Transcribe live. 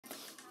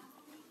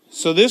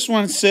So this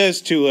one says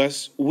to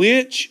us,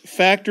 which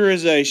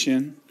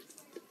factorization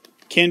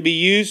can be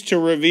used to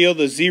reveal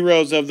the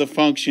zeros of the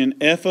function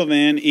f of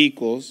n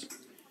equals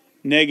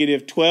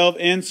negative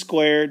 12n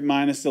squared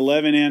minus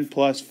 11n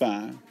plus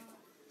 5?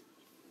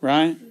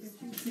 Right?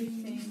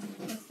 15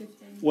 plus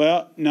 15.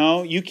 Well,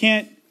 no, you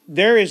can't.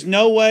 There is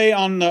no way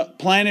on the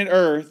planet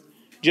Earth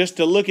just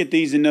to look at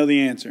these and know the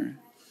answer.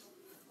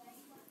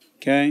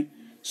 Okay?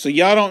 So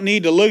y'all don't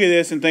need to look at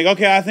this and think,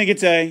 okay, I think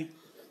it's A.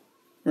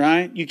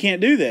 Right? You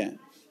can't do that.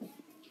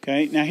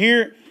 Okay? Now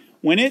here,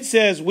 when it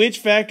says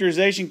which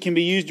factorization can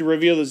be used to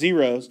reveal the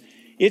zeros,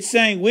 it's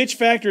saying which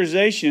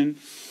factorization,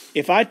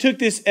 if I took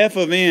this f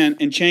of n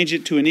and changed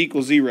it to an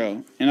equal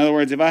 0, in other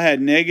words, if I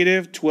had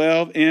negative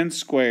 12n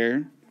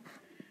squared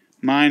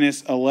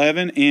minus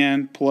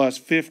 11n plus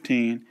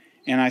 15,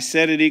 and I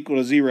set it equal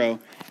to 0,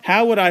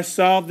 how would I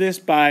solve this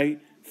by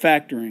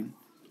factoring?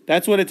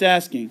 That's what it's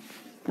asking.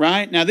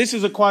 Right? Now this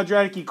is a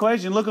quadratic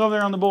equation. Look over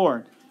there on the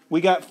board. We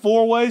got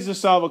 4 ways to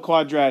solve a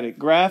quadratic.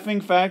 Graphing,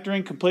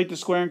 factoring, complete the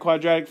square, and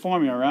quadratic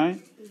formula,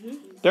 right? Mm-hmm.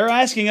 They're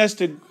asking us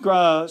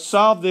to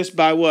solve this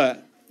by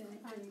what?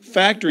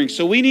 Factoring.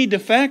 So we need to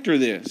factor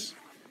this.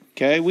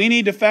 Okay, we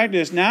need to factor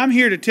this. Now I'm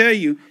here to tell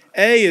you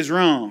A is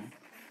wrong.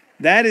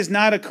 That is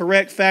not a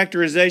correct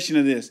factorization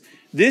of this.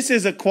 This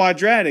is a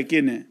quadratic,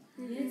 isn't it?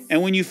 Yes.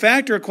 And when you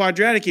factor a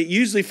quadratic, it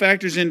usually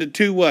factors into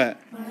 2 what?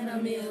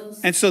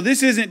 Binomials. And so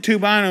this isn't 2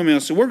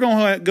 binomials. So we're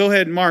going to go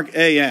ahead and mark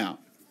A out.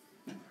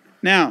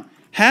 Now,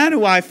 how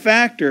do I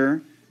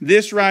factor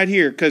this right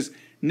here? Because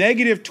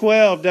negative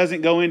 12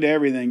 doesn't go into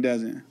everything,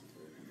 does it?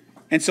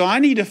 And so I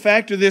need to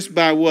factor this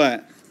by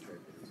what?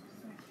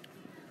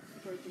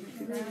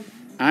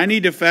 I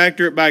need to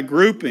factor it by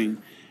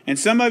grouping. And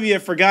some of you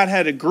have forgot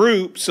how to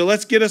group, so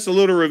let's get us a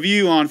little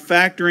review on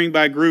factoring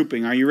by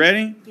grouping. Are you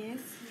ready? Yes.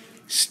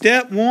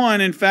 Step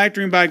 1 in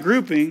factoring by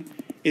grouping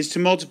is to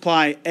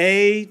multiply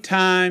A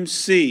times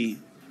C.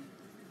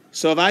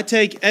 So if I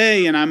take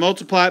A and I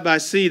multiply it by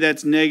C,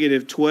 that's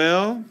negative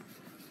 12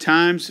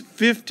 times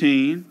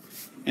 15,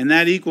 and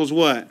that equals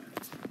what?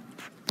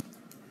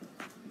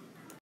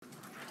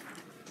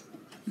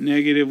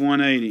 Negative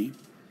 180.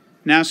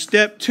 Now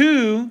step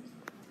 2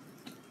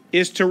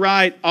 is to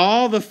write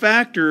all the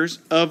factors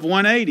of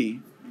 180.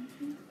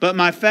 But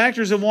my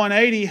factors of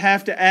 180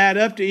 have to add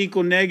up to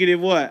equal negative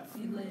what?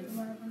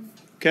 11.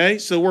 Okay,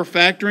 so we're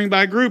factoring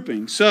by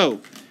grouping.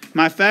 So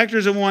my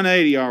factors of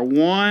 180 are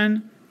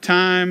 1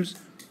 times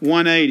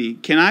 180.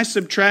 Can I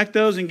subtract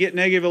those and get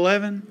negative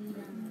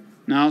 11?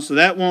 No, so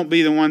that won't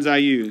be the ones I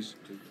use.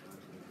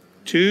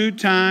 2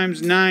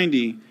 times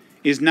 90.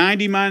 Is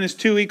 90 minus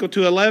 2 equal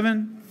to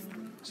 11?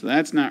 So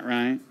that's not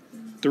right.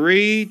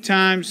 3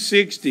 times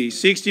 60.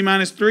 60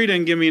 minus 3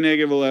 doesn't give me a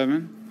negative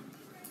 11.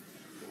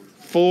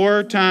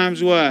 4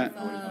 times what?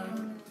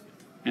 5.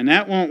 And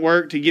that won't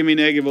work to give me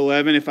negative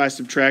 11 if I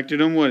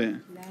subtracted them, would it?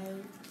 No.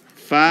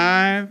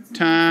 5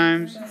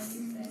 times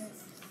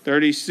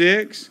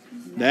 36.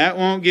 That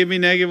won't give me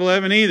negative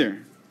 11 either.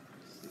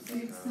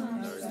 6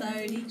 times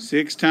 30.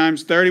 6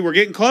 times 30. We're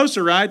getting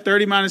closer, right?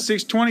 30 minus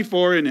 6,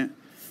 24, isn't it?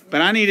 But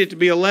I need it to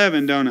be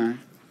 11, don't I?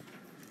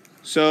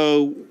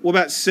 So what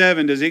about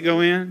 7? Does it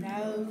go in? No.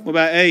 What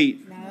about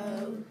 8? No.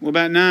 What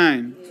about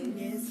 9?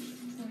 Yes.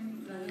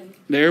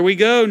 There we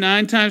go.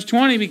 9 times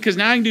 20, because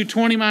now I can do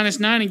 20 minus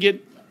 9 and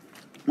get,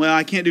 well,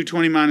 I can't do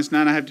 20 minus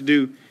 9. I have to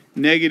do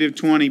negative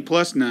 20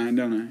 plus 9,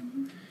 don't I?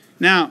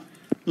 Now,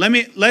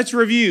 let's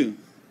review.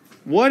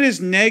 What is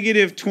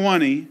negative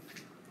 20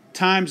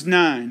 times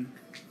 9?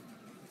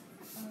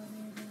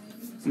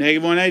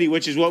 Negative 180,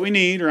 which is what we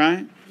need,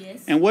 right?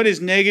 Yes. And what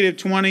is negative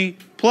 20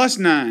 plus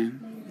 9?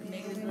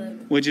 Negative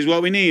 11. Which is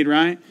what we need,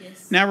 right?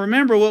 Yes. Now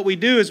remember, what we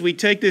do is we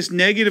take this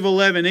negative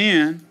 11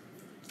 in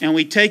and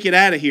we take it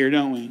out of here,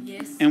 don't we?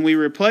 Yes. And we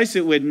replace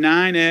it with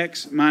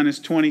 9x minus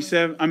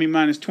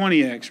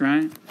 20x,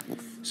 right?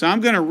 So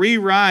I'm going to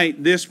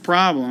rewrite this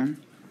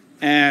problem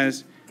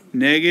as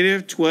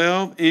negative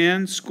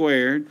 12n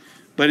squared.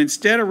 But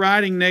instead of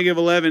writing negative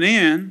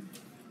 11n,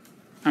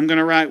 I'm going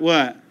to write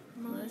what?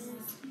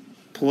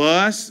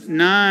 Plus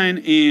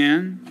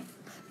 9n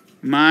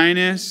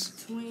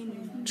minus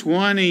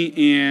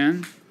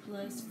 20n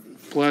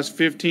plus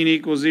 15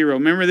 equals 0.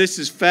 Remember, this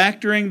is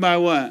factoring by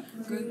what?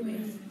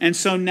 Grouping. And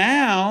so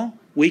now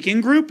we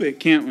can group it,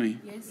 can't we?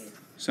 Yes.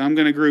 So I'm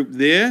going to group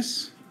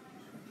this.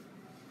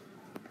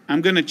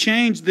 I'm going to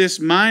change this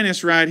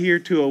minus right here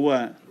to a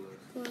what?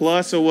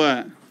 Plus a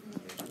what?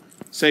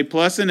 Say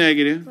plus a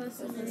negative.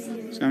 Plus a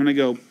negative. So I'm going to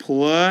go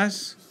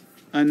plus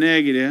a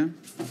negative,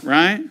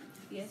 right?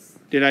 Yes.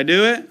 Did I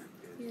do it?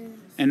 Yes.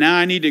 And now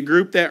I need to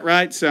group that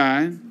right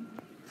side.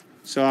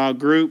 So I'll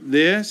group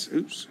this.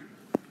 Oops.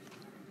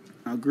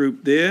 I'll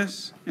group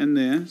this and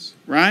this,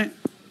 right?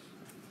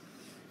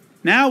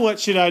 Now what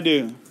should I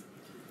do?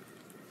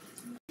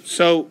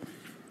 So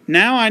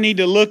now I need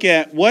to look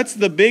at what's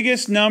the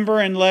biggest number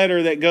and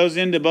letter that goes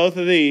into both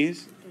of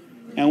these.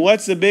 And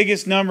what's the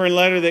biggest number and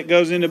letter that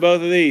goes into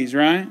both of these,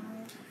 right?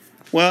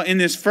 Well, in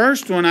this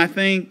first one, I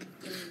think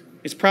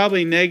it's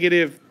probably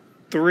negative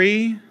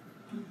 3.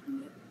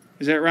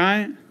 Is that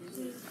right?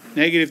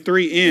 Negative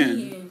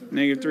 3n.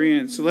 Negative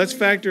 3n. So let's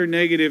factor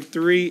negative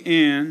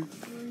 3n.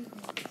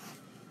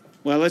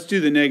 Well, let's do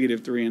the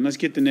negative 3n. Let's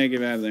get the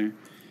negative out of there.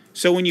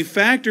 So when you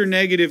factor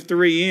negative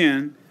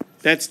 3n,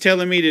 that's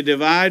telling me to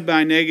divide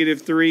by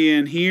negative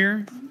 3n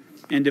here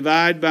and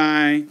divide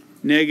by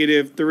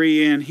negative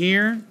 3n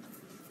here.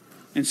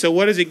 And so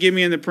what does it give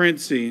me in the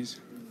parentheses?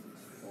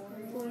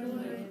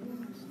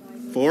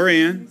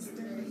 4n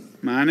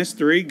minus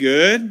 3.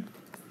 Good.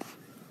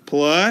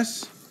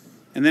 Plus.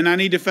 And then I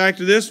need to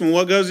factor this one.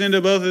 What goes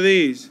into both of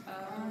these?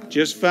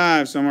 Just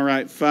 5. So I'm going to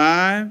write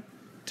 5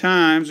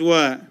 times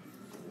what?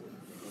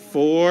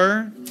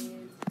 4.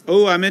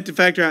 Oh, I meant to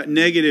factor out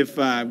negative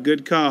 5.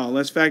 Good call.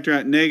 Let's factor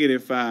out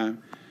negative 5.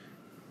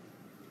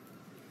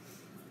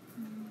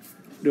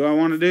 Do I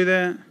want to do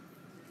that?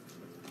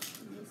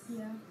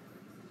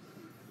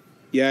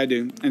 Yeah, I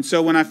do. And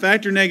so when I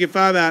factor negative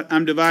 5 out,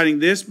 I'm dividing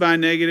this by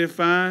negative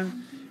 5.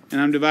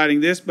 And I'm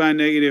dividing this by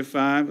negative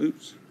 5.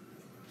 Oops.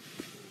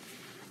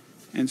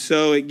 And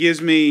so it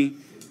gives me,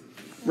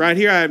 right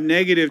here I have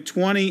negative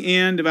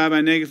 20n divided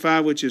by negative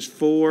 5, which is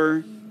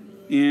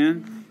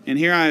 4n. And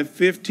here I have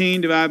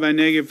 15 divided by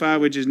negative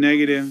 5, which is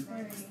negative.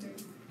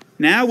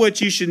 Now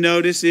what you should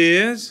notice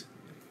is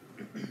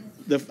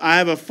I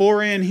have a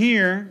 4n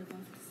here,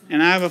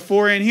 and I have a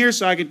 4n here,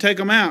 so I can take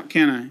them out,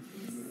 can I?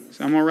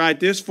 So I'm going to write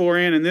this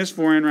 4n and this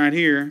 4n right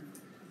here.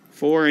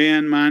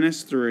 4n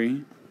minus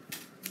 3.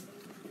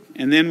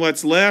 And then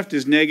what's left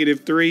is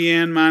negative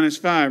 3n minus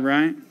 5,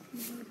 right?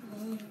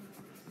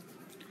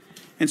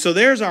 And so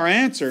there's our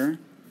answer.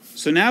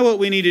 So now what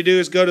we need to do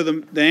is go to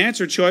the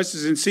answer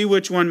choices and see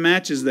which one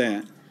matches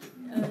that.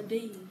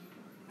 D.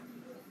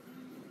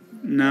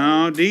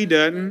 No, D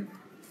doesn't.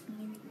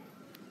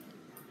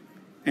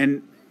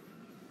 And,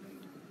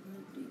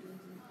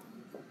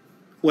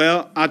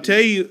 well, I'll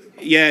tell you,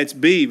 yeah, it's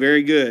B.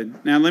 Very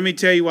good. Now let me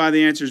tell you why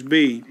the answer is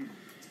B.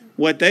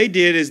 What they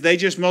did is they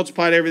just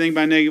multiplied everything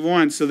by negative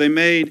 1. So they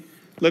made,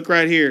 look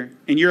right here,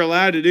 and you're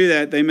allowed to do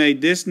that. They made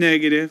this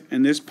negative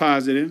and this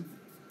positive.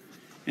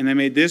 And they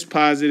made this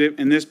positive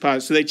and this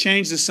positive. So they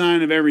changed the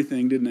sign of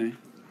everything, didn't they?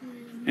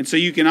 And so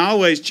you can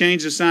always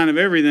change the sign of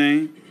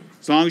everything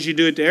as long as you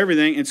do it to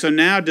everything. And so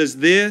now does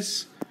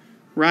this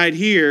right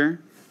here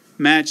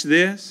match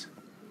this?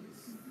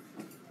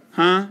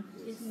 Huh?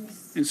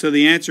 And so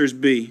the answer is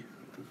B.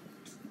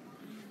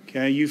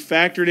 Okay, you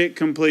factored it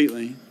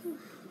completely.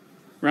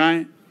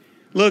 Right?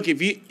 Look,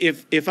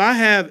 if I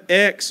have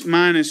x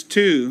minus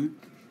 2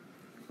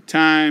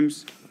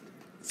 times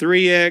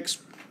 3x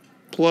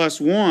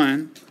plus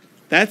 1,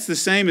 that's the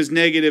same as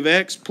negative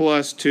x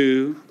plus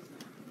 2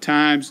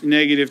 times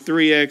negative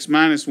 3x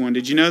minus 1.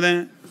 Did you know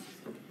that?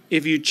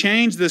 If you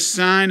change the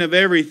sign of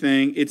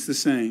everything, it's the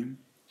same.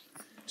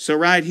 So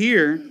right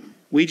here,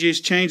 we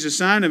just change the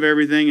sign of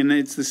everything, and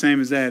it's the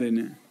same as that, isn't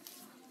it?